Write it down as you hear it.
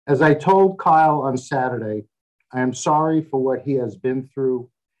As I told Kyle on Saturday, I am sorry for what he has been through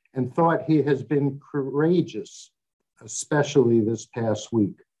and thought he has been courageous, especially this past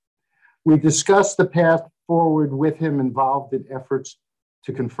week. We discussed the path forward with him involved in efforts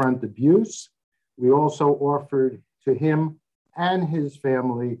to confront abuse. We also offered to him and his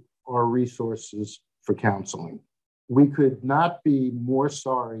family our resources for counseling. We could not be more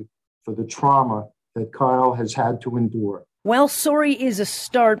sorry for the trauma that Kyle has had to endure. Well, sorry is a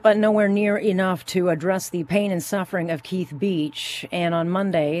start, but nowhere near enough to address the pain and suffering of Keith Beach. And on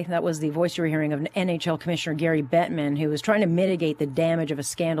Monday, that was the voice you were hearing of NHL Commissioner Gary Bettman, who was trying to mitigate the damage of a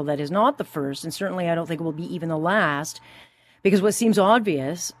scandal that is not the first, and certainly I don't think it will be even the last. Because what seems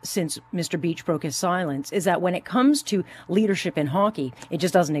obvious, since Mr. Beach broke his silence, is that when it comes to leadership in hockey, it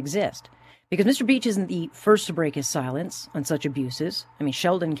just doesn't exist. Because Mr. Beach isn't the first to break his silence on such abuses. I mean,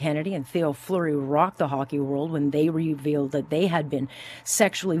 Sheldon Kennedy and Theo Fleury rocked the hockey world when they revealed that they had been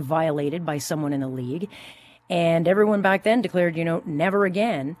sexually violated by someone in the league. And everyone back then declared, never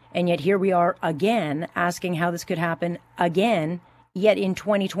again. And yet here we are again asking how this could happen again, yet in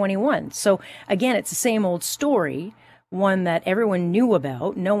 2021. So again, it's the same old story, one that everyone knew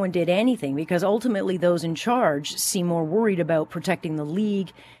about. No one did anything because ultimately those in charge seem more worried about protecting the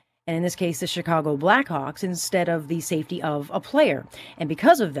league, and in this case, the Chicago Blackhawks, instead of the safety of a player. And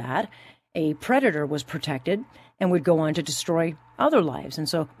because of that, a predator was protected and would go on to destroy other lives. And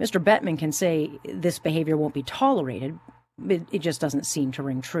so Mr. Bettman can say this behavior won't be tolerated. It just doesn't seem to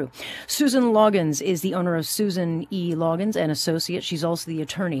ring true. Susan Loggins is the owner of Susan E. Loggins and Associates. She's also the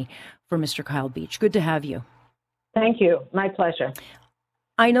attorney for Mr. Kyle Beach. Good to have you. Thank you. My pleasure.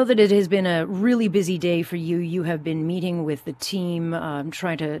 I know that it has been a really busy day for you. You have been meeting with the team,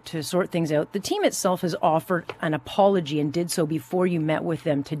 trying to sort things out. The team itself has offered an apology and did so before you met with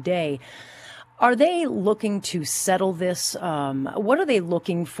them today. Are they looking to settle this? What are they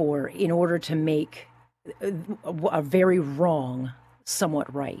looking for in order to make a very wrong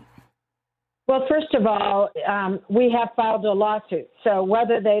somewhat right? Well, first of all, we have filed a lawsuit. So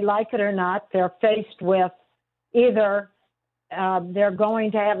whether they like it or not, they're faced with either they're going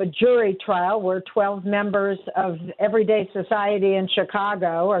to have a jury trial where 12 members of everyday society in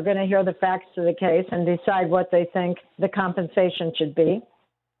Chicago are going to hear the facts of the case and decide what they think the compensation should be.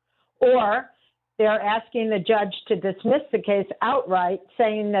 Or they're asking the judge to dismiss the case outright,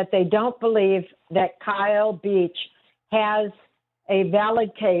 saying that they don't believe that Kyle Beach has a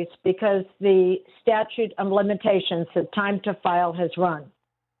valid case because the statute of limitations, the time to file, has run.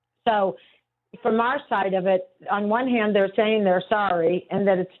 So from our side of it, on one hand, they're saying they're sorry and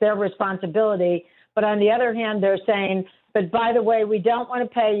that it's their responsibility. But on the other hand, they're saying, but by the way, we don't want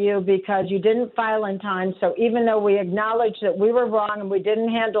to pay you because you didn't file in time. So even though we acknowledge that we were wrong and we didn't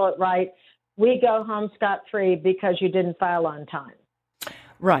handle it right, we go home scot-free because you didn't file on time.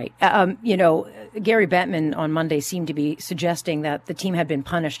 Right. Gary Bettman on Monday seemed to be suggesting that the team had been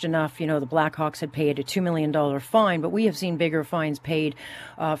punished enough. The Blackhawks had paid a $2 million fine, but we have seen bigger fines paid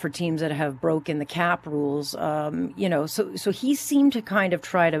for teams that have broken the cap rules. So he seemed to kind of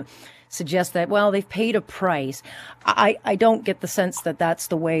try to suggest that, well, they've paid a price. I don't get the sense that that's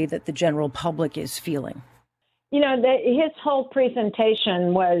the way that the general public is feeling. His whole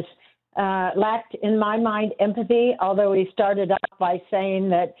presentation was lacked, in my mind, empathy, although he started off by saying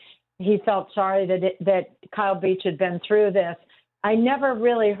that he felt sorry that Kyle Beach had been through this. I never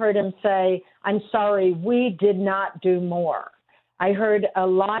really heard him say, I'm sorry, we did not do more. I heard a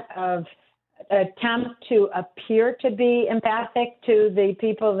lot of attempt to appear to be empathic to the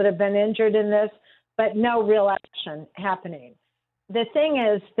people that have been injured in this, but no real action happening. The thing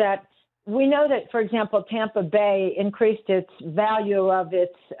is that we know that, for example, Tampa Bay increased its value of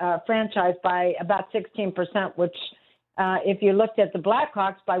its franchise by about 16%, which if you looked at the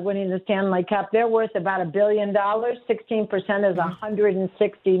Blackhawks by winning the Stanley Cup, they're worth about $1 billion. 16% is $160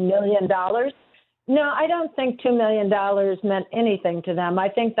 million. No, I don't think $2 million meant anything to them. I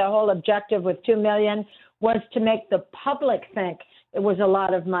think the whole objective with $2 million was to make the public think it was a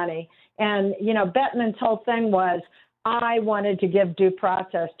lot of money. And, Bettman's whole thing was, I wanted to give due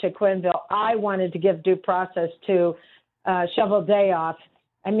process to Quenneville. I wanted to give due process to Cheveldayoff.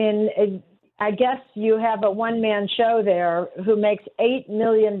 I mean, I guess you have a one-man show there who makes $8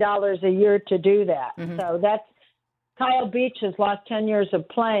 million a year to do that. Mm-hmm. So that's Kyle Beach has lost 10 years of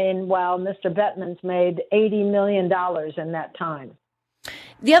playing while Mr. Bettman's made $80 million in that time.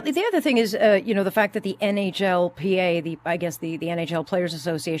 The other thing is, the fact that the NHLPA, the NHL Players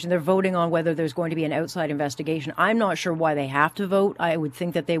Association, they're voting on whether there's going to be an outside investigation. I'm not sure why they have to vote. I would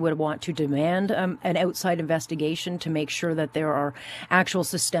think that they would want to demand an outside investigation to make sure that there are actual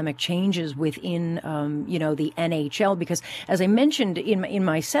systemic changes within, the NHL. Because as I mentioned in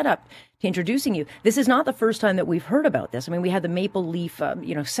my setup to introducing you, this is not the first time that we've heard about this. I mean, we had the Maple Leaf,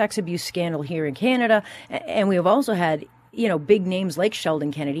 sex abuse scandal here in Canada, and we have also had big names like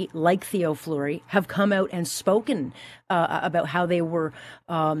Sheldon Kennedy, like Theo Fleury, have come out and spoken about how they were,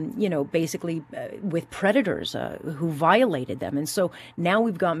 basically with predators who violated them. And so now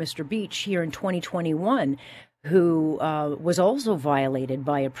we've got Mr. Beach here in 2021 who was also violated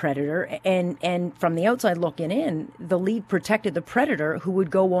by a predator. And from the outside looking in, the league protected the predator who would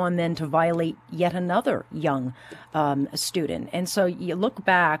go on then to violate yet another young student. And so you look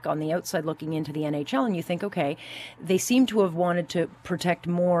back on the outside looking into the NHL and you think, okay, they seem to have wanted to protect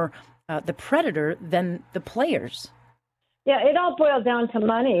more the predator than the players. Yeah, it all boils down to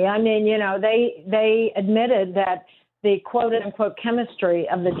money. I mean, they admitted that the quote unquote chemistry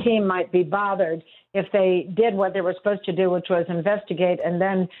of the team might be bothered if they did what they were supposed to do, which was investigate and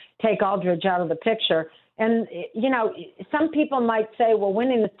then take Aldridge out of the picture. And, some people might say, well,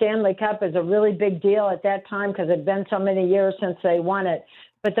 winning the Stanley Cup is a really big deal at that time because it'd been so many years since they won it.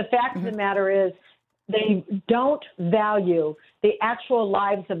 But the fact of the matter is they don't value the actual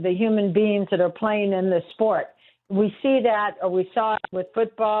lives of the human beings that are playing in this sport. We see that, or we saw it with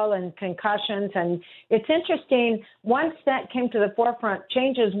football and concussions. And it's interesting, once that came to the forefront,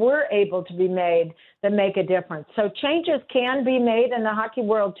 changes were able to be made that make a difference. So changes can be made in the hockey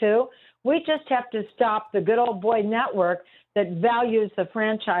world, too. We just have to stop the good old boy network that values the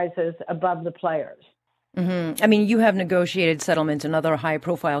franchises above the players. Mm-hmm. I mean, you have negotiated settlements in other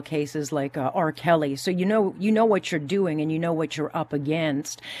high-profile cases like R. Kelly, so you know what you're doing and you know what you're up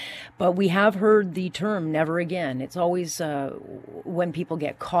against. But we have heard the term "never again." It's always when people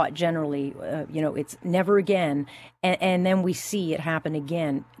get caught. Generally, it's never again, and then we see it happen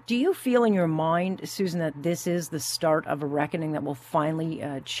again. Do you feel in your mind, Susan, that this is the start of a reckoning that will finally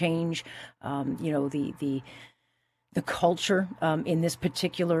change, the culture in this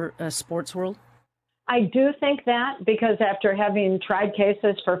particular sports world? I do think that, because after having tried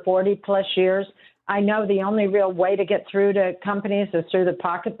cases for 40 plus years, I know the only real way to get through to companies is through the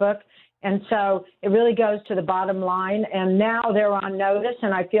pocketbook. And so it really goes to the bottom line. And now they're on notice,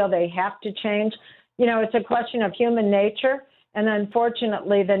 and I feel they have to change. It's a question of human nature. And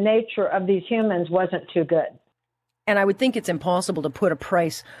unfortunately, the nature of these humans wasn't too good. And I would think it's impossible to put a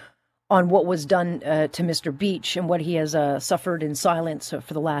price on what was done to Mr. Beach and what he has suffered in silence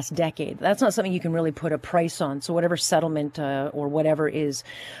for the last decade. That's not something you can really put a price on. So whatever settlement or whatever is,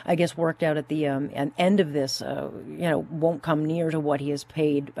 I guess, worked out at the end of this, won't come near to what he has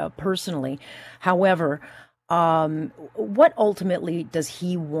paid personally. However, what ultimately does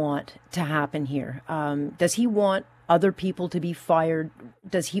he want to happen here? Does he want other people to be fired?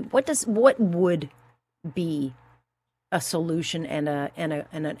 What would be a solution and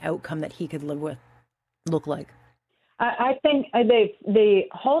an outcome that he could live with look like? I think the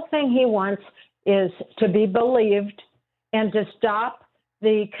whole thing he wants is to be believed and to stop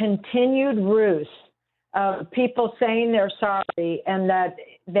the continued ruse of people saying they're sorry and that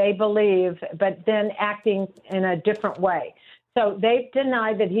they believe, but then acting in a different way. So they've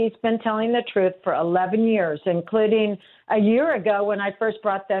denied that he's been telling the truth for 11 years, including a year ago when I first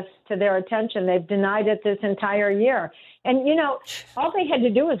brought this to their attention. They've denied it this entire year. And, all they had to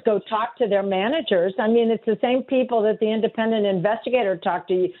do was go talk to their managers. I mean, it's the same people that the independent investigator talked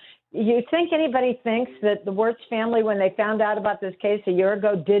to. You think anybody thinks that the Wirtz family, when they found out about this case a year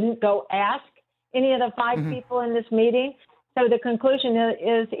ago, didn't go ask any of the five people in this meeting? So the conclusion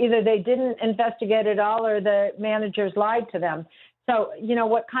is either they didn't investigate at all or the managers lied to them. So,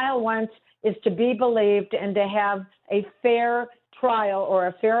 what Kyle wants is to be believed and to have a fair trial or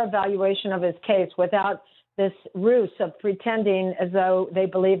a fair evaluation of his case without this ruse of pretending as though they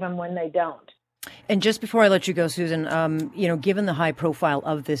believe him when they don't. And just before I let you go, Susan, given the high profile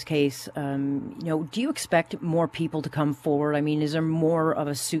of this case, do you expect more people to come forward? I mean, is there more of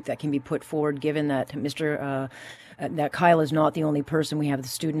a suit that can be put forward, given that that Kyle is not the only person? We have the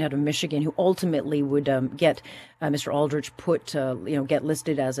student out of Michigan who ultimately would get Mr. Aldridge get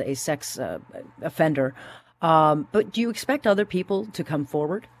listed as a sex offender. But do you expect other people to come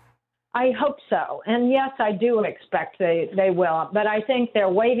forward? I hope so. And yes, I do expect they will. But I think they're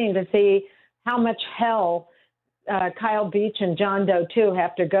waiting to see how much hell Kyle Beach and John Doe 2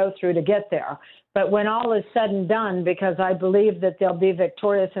 have to go through to get there. But when all is said and done, because I believe that they'll be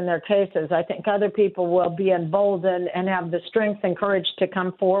victorious in their cases, I think other people will be emboldened and have the strength and courage to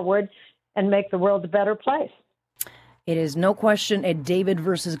come forward and make the world a better place. It is no question a David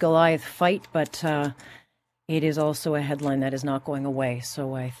versus Goliath fight, but it is also a headline that is not going away.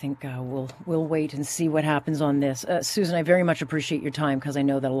 So I think we'll wait and see what happens on this. Susan, I very much appreciate your time because I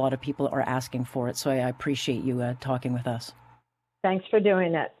know that a lot of people are asking for it. So I appreciate you talking with us. Thanks for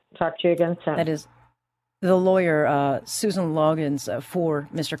doing it. Talk to you again soon. That is the lawyer, Susan Loggins, for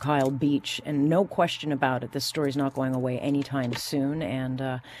Mr. Kyle Beach. And no question about it, this story's not going away anytime soon.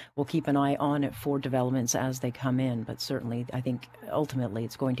 And we'll keep an eye on it for developments as they come in. But certainly, I think ultimately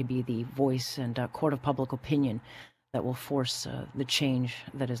it's going to be the voice and court of public opinion that will force the change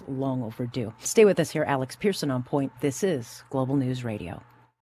that is long overdue. Stay with us here, Alex Pearson on Point. This is Global News Radio.